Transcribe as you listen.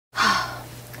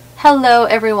Hello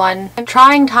everyone.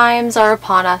 Trying times are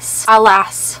upon us.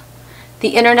 Alas,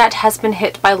 the internet has been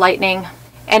hit by lightning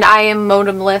and I am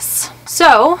modemless.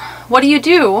 So, what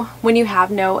do when you have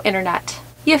no internet?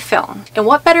 You film. And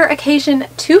what better occasion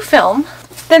to film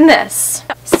than this?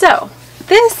 So,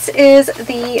 this is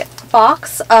the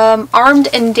box, Armed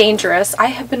and Dangerous. I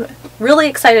have been really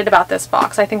excited about this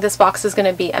box. I think this box is going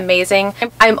to be amazing.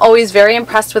 I'm always very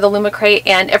impressed with illumicrate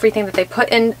and everything that they put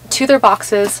into their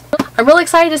boxes. I'm really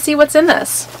excited to see what's in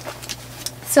this.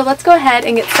 So let's go ahead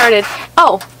and get started.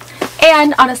 Oh,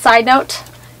 and on a side note,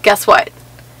 guess what?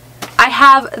 I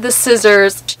have the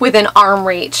scissors within arm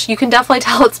reach. You can definitely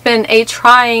tell it's been a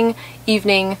trying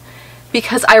evening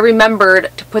because I remembered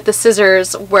to put the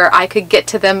scissors where I could get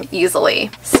to them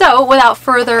easily. So without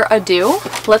further ado,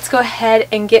 let's go ahead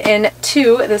and get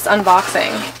into this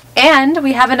unboxing. And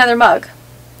we have another mug.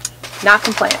 Not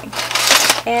complaining.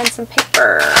 And some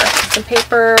paper.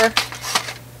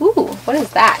 Ooh, what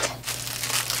is that?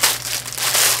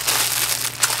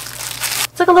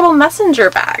 It's like a little messenger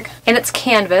bag. And it's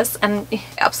canvas, and I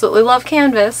absolutely love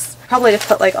canvas. Probably to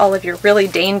put like all of your really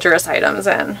dangerous items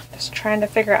in. Just trying to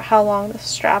figure out how long the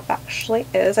strap actually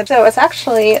is. So it's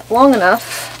actually long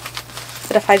enough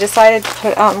that if I decided to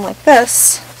put it on like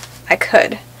this, I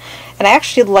could. And I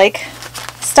actually like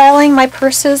styling my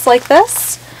purses like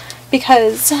this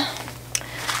because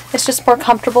it's just more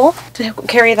comfortable to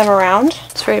carry them around.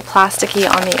 It's very plasticky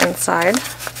on the inside,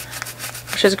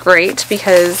 which is great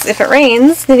because if it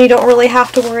rains, then you don't really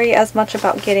have to worry as much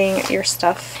about getting your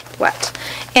stuff wet.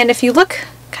 And if you look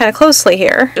kind of closely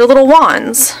here, there are little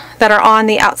wands that are on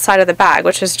the outside of the bag,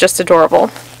 which is just adorable.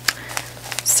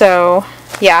 So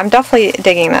yeah, I'm definitely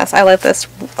digging this. I love this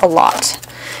a lot.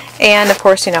 And of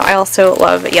course, you know, I also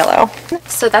love yellow.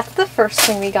 So that's the first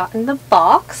thing we got in the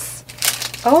box.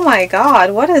 Oh my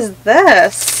god, what is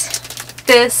this?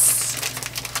 This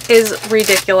is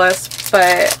ridiculous,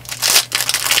 but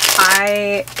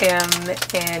I am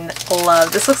in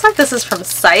love. This looks like this is from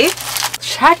Scythe.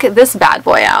 Check this bad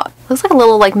boy out. Looks like a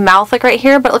little like mouth like right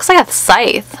here, but it looks like a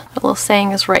scythe. A little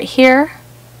saying is right here.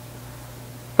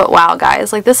 But wow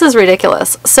guys, like this is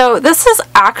ridiculous. So this is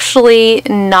actually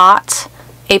not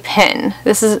a pin.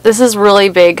 This is really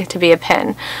big to be a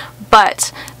pin.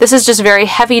 But this is just very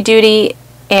heavy duty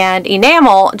and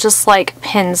enamel, just like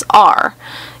pins are.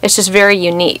 It's just very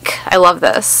unique. I love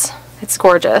this. It's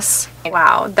gorgeous.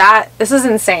 Wow, this is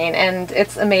insane and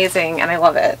it's amazing and I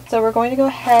love it. So we're going to go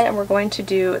ahead and we're going to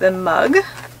do the mug.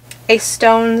 A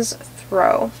stone's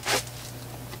throw.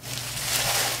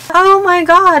 Oh my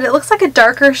god, it looks like a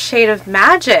darker shade of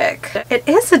magic. It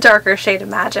is a darker shade of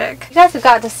magic. You guys have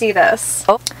got to see this.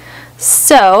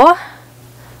 So,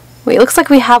 it looks like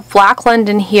we have Black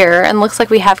London here, and looks like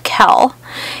we have Kel.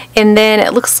 And then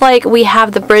it looks like we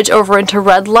have the bridge over into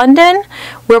Red London,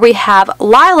 where we have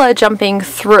Lila jumping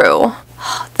through.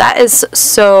 That is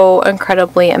so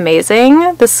incredibly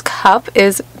amazing. This cup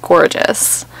is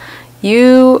gorgeous.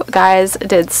 You guys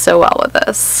did so well with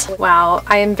this. Wow,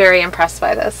 I am very impressed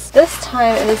by this. This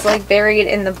time it is like buried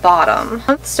in the bottom.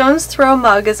 Stone's Throw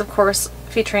mug is of course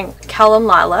featuring Kel and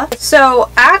Lila. So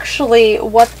actually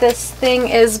what this thing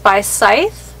is by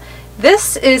Scythe,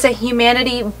 this is a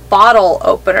humanity bottle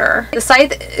opener. The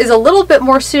Scythe is a little bit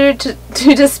more suited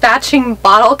to dispatching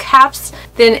bottle caps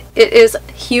than it is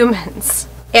humans.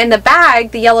 And the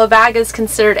bag, the yellow bag, is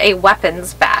considered a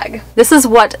weapons bag. This is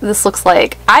what this looks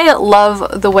like. I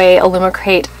love the way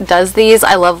illumicrate does these.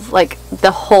 I love like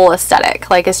the whole aesthetic.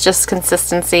 Like it's just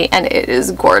consistency and it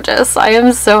is gorgeous. I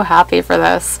am so happy for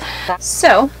this.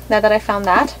 So now that I found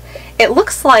that, it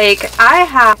looks like I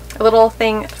have a little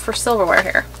thing for silverware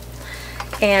here.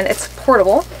 And it's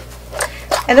portable.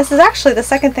 And this is actually the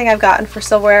second thing I've gotten for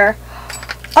silverware.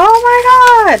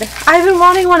 Oh my god! I've been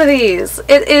wanting one of these.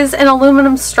 It is an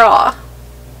aluminum straw.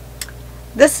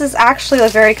 This is actually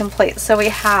very complete. So we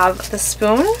have the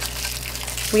spoon,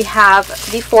 we have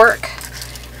the fork,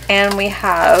 and we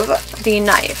have the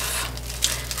knife.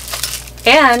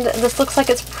 And this looks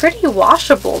like it's pretty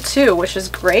washable too, which is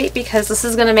great because this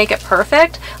is going to make it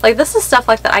perfect. Like this is stuff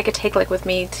like that I could take like with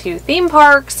me to theme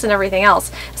parks and everything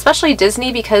else, especially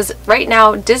Disney, because right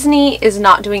now Disney is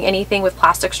not doing anything with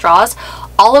plastic straws.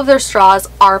 All of their straws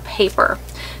are paper.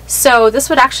 So this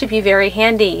would actually be very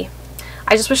handy.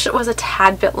 I just wish it was a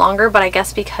tad bit longer, but I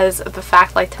guess because of the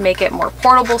fact like to make it more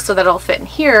portable so that it'll fit in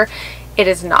here, it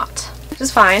is not. Which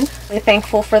is fine. I'm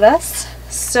thankful for this.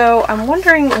 So I'm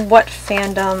wondering what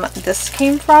fandom this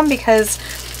came from because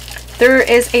there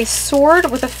is a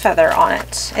sword with a feather on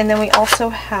it. And then we also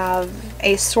have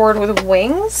a sword with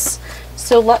wings.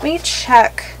 So let me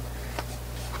check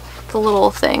the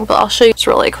little thing, but I'll show you just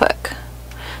really quick.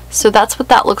 So that's what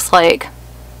that looks like.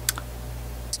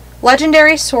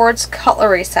 Legendary Swords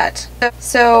Cutlery Set.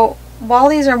 So while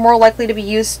these are more likely to be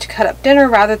used to cut up dinner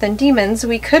rather than demons,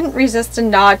 we couldn't resist a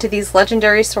nod to these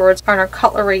legendary swords on our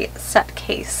cutlery set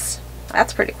case.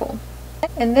 That's pretty cool.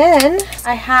 And then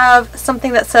I have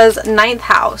something that says 9th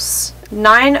house.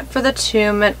 9 for the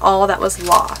tomb and all that was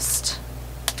lost.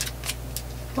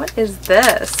 What is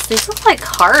this? These look like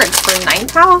cards for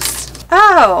 9th house.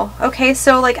 Oh, okay,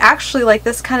 so like actually like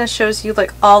this kind of shows you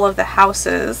like all of the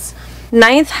houses.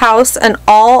 9th house and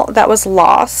all that was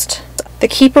lost. The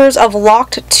keepers of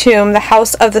locked tomb, the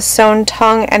house of the sewn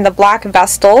tongue and the black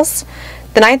vestals.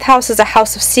 The 9th house is a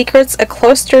house of secrets, a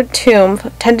cloistered tomb,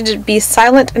 tended to be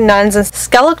silent nuns and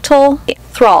skeletal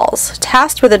thralls,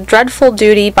 tasked with a dreadful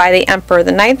duty by the emperor.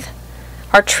 The 9th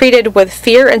are treated with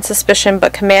fear and suspicion,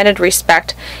 but commanded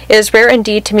respect. It is rare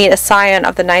indeed to meet a scion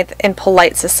of the 9th in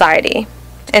polite society.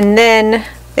 And then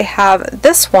they have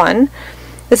this one.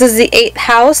 This is the 8th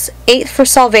house, 8th for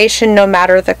salvation no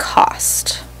matter the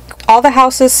cost. All the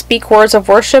houses speak words of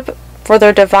worship for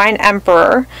their divine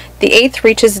emperor. The 8th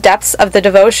reaches depths of the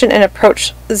devotion and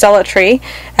approach zealotry.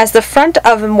 As the front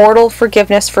of mortal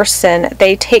forgiveness for sin,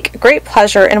 they take great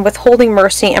pleasure in withholding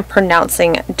mercy and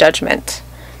pronouncing judgment.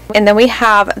 And then we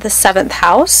have the 7th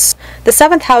house. The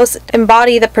 7th house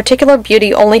embody the particular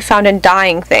beauty only found in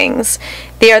dying things.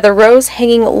 They are the rose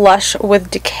hanging lush with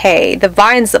decay, the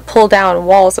vines that pull down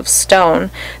walls of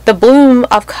stone, the bloom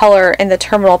of color in the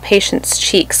terminal patient's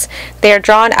cheeks. They are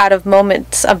drawn out of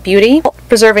moments of beauty,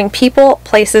 preserving people,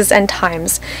 places, and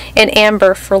times, in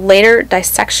amber for later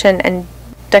dissection and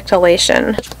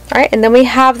declination. Alright, and then we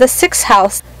have the 6th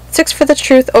house. 6 for the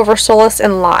truth over solace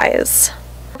and lies.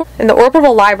 In the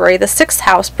orbital library, the 6th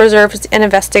house preserves and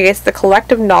investigates the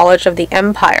collective knowledge of the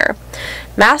empire.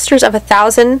 Masters of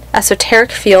 1,000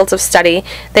 esoteric fields of study,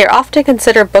 they are often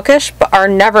considered bookish, but are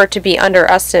never to be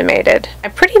underestimated. I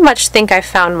pretty much think I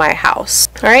found my house.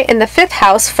 Alright, in the 5th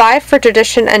house, 5 for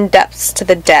tradition and depths to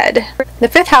the dead. The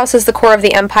 5th house is the core of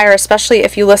the empire, especially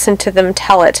if you listen to them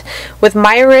tell it. With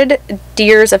myriad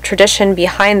years of tradition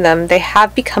behind them, they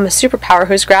have become a superpower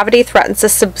whose gravity threatens to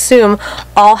subsume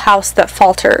all house that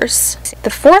falters. The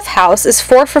 4th house is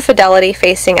 4 for fidelity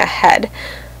facing ahead.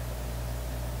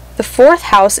 The 4th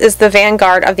house is the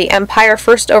vanguard of the empire,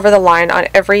 first over the line on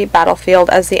every battlefield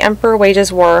as the emperor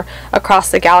wages war across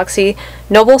the galaxy.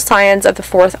 Noble scions of the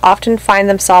 4th often find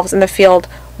themselves in the field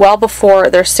well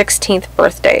before their 16th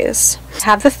birthdays. We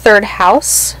have the 3rd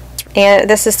house, and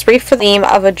this is 3 for the theme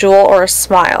of a jewel or a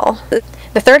smile.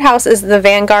 The 3rd house is the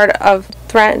vanguard of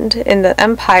threatened in the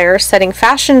empire, setting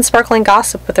fashion and sparkling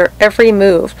gossip with their every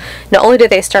move. Not only do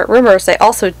they start rumors, they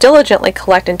also diligently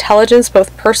collect intelligence,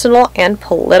 both personal and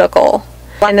political.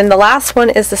 And then the last one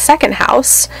is the 2nd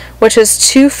house, which is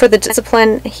 2 for the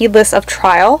discipline, heedless of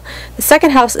trial. The 2nd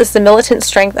house is the militant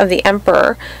strength of the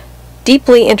emperor.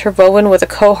 Deeply interwoven with a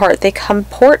cohort, they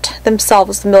comport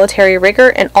themselves with military rigor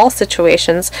in all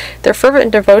situations. Their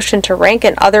fervent devotion to rank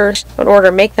and others in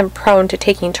order make them prone to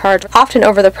taking charge, often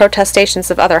over the protestations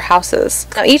of other houses.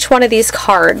 Now each one of these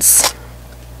cards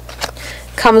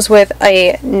comes with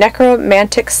a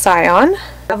necromantic scion,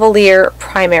 cavalier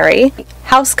primary,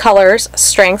 house colors,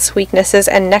 strengths, weaknesses,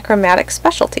 and necromantic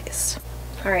specialties.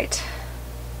 Alright.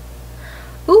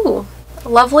 Ooh!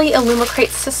 Lovely Illumicrate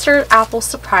Sister Apple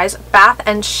Surprise Bath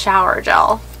and Shower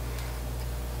Gel.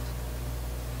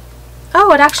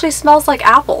 Oh, it actually smells like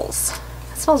apples.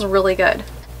 It smells really good.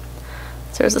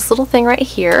 So there's this little thing right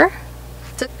here.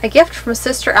 It's a gift from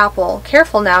Sister Apple.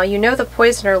 Careful now, you know the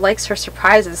poisoner likes her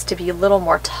surprises to be a little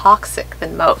more toxic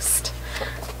than most.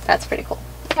 That's pretty cool.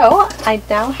 So, I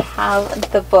now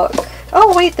have the book.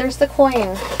 Oh wait, there's the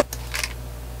coin.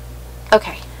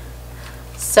 Okay.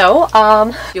 So,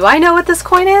 do I know what this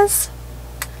coin is?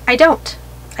 I don't.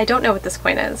 I don't know what this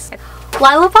coin is.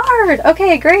 Lila Bard!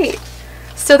 Okay, great.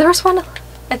 So there was one,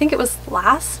 I think it was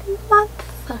last month,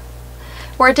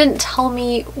 where it didn't tell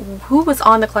me who was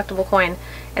on the collectible coin,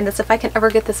 and that's if I can ever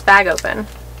get this bag open.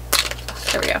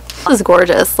 There we go. This is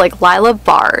gorgeous. Like Lila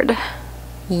Bard.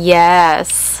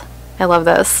 Yes. I love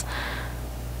this.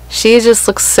 She just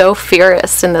looks so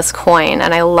fierce in this coin,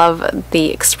 and I love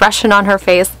the expression on her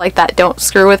face, like that don't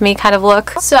screw with me kind of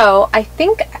look. So I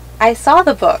think I saw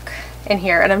the book in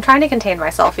here, and I'm trying to contain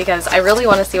myself because I really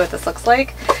want to see what this looks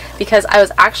like, because I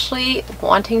was actually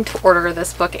wanting to order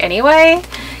this book anyway,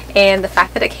 and the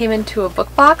fact that it came into a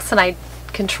book box and I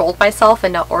controlled myself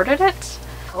and not ordered it.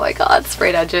 Oh my god,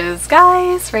 sprayed edges,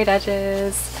 guys, sprayed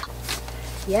edges.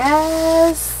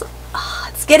 Yes! Oh,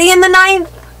 it's getting in the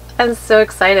 9th! I'm so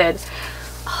excited.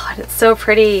 Oh, and it's so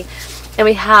pretty. And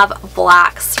we have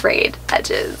black sprayed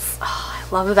edges. Oh, I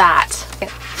love that.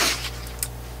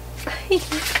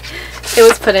 It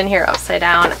was put in here upside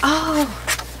down. Oh,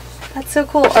 that's so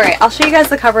cool. Alright, I'll show you guys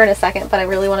the cover in a second, but I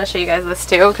really want to show you guys this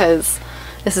too because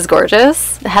this is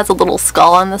gorgeous. It has a little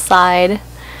skull on the side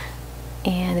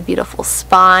and a beautiful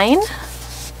spine.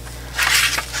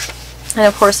 And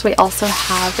of course we also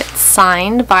have it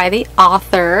signed by the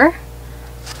author.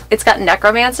 It's got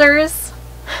necromancers.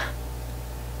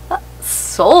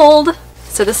 Sold!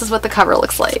 So this is what the cover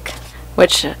looks like,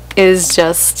 which is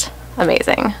just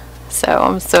amazing. So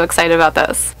I'm so excited about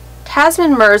this.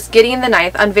 Tasman Mur's Gideon the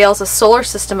Ninth unveils a solar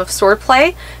system of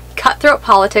swordplay, cutthroat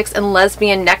politics, and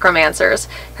lesbian necromancers.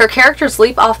 Her characters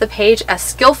leap off the page as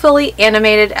skillfully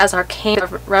animated as arcane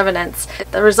revenants.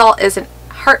 The result is an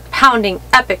heart-pounding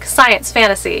epic science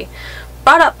fantasy,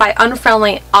 brought up by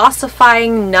unfriendly,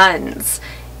 ossifying nuns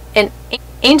and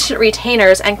ancient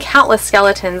retainers and countless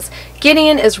skeletons.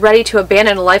 Gideon is ready to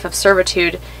abandon a life of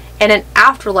servitude and an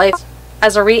afterlife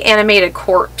as a reanimated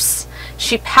corpse.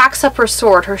 She packs up her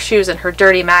sword, her shoes, and her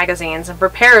dirty magazines and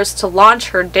prepares to launch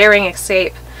her daring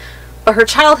escape. But her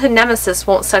childhood nemesis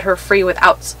won't set her free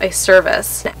without a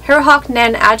service. Herohawk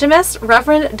Nan Agimus,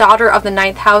 Reverend Daughter of the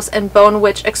Ninth House and Bone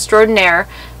Witch Extraordinaire,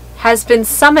 has been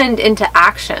summoned into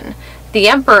action. The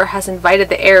Emperor has invited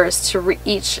the heirs to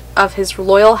each of his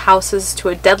loyal houses to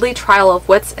a deadly trial of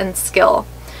wits and skill.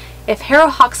 If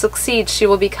Herohawk succeeds, she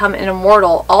will become an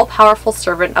immortal, all-powerful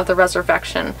servant of the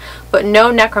resurrection, but no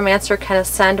necromancer can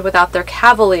ascend without their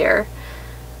cavalier.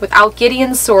 Without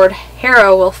Gideon's sword,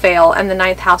 Hero will fail and the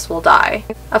Ninth House will die.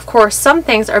 Of course, some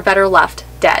things are better left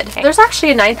dead. There's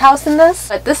actually a Ninth House in this,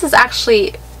 but this is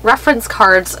actually reference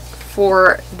cards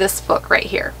for this book right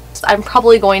here. I'm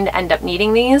probably going to end up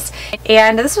needing these.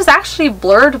 And this was actually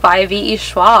blurred by V.E.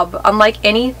 Schwab. Unlike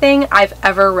anything I've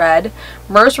ever read,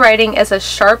 Mur's writing is as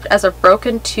sharp as a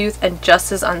broken tooth and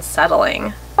just as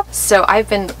unsettling. So I've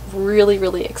been really,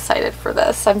 really excited for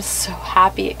this. I'm so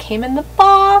happy it came in the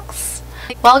box.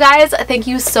 Well guys, thank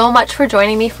you so much for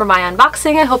joining me for my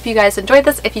unboxing. I hope you guys enjoyed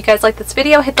this. If you guys like this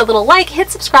video, hit the little like, hit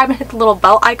subscribe, and hit the little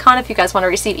bell icon if you guys want to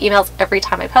receive emails every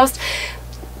time I post.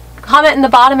 Comment in the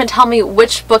bottom and tell me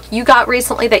which book you got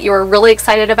recently that you were really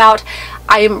excited about.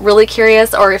 I'm really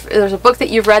curious, or if there's a book that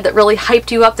you've read that really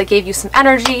hyped you up, that gave you some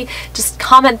energy, just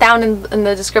comment down in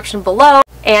the description below.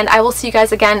 And I will see you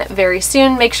guys again very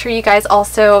soon. Make sure you guys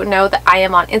also know that I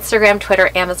am on Instagram, Twitter,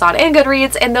 Amazon, and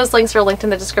Goodreads, and those links are linked in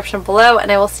the description below,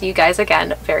 and I will see you guys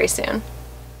again very soon.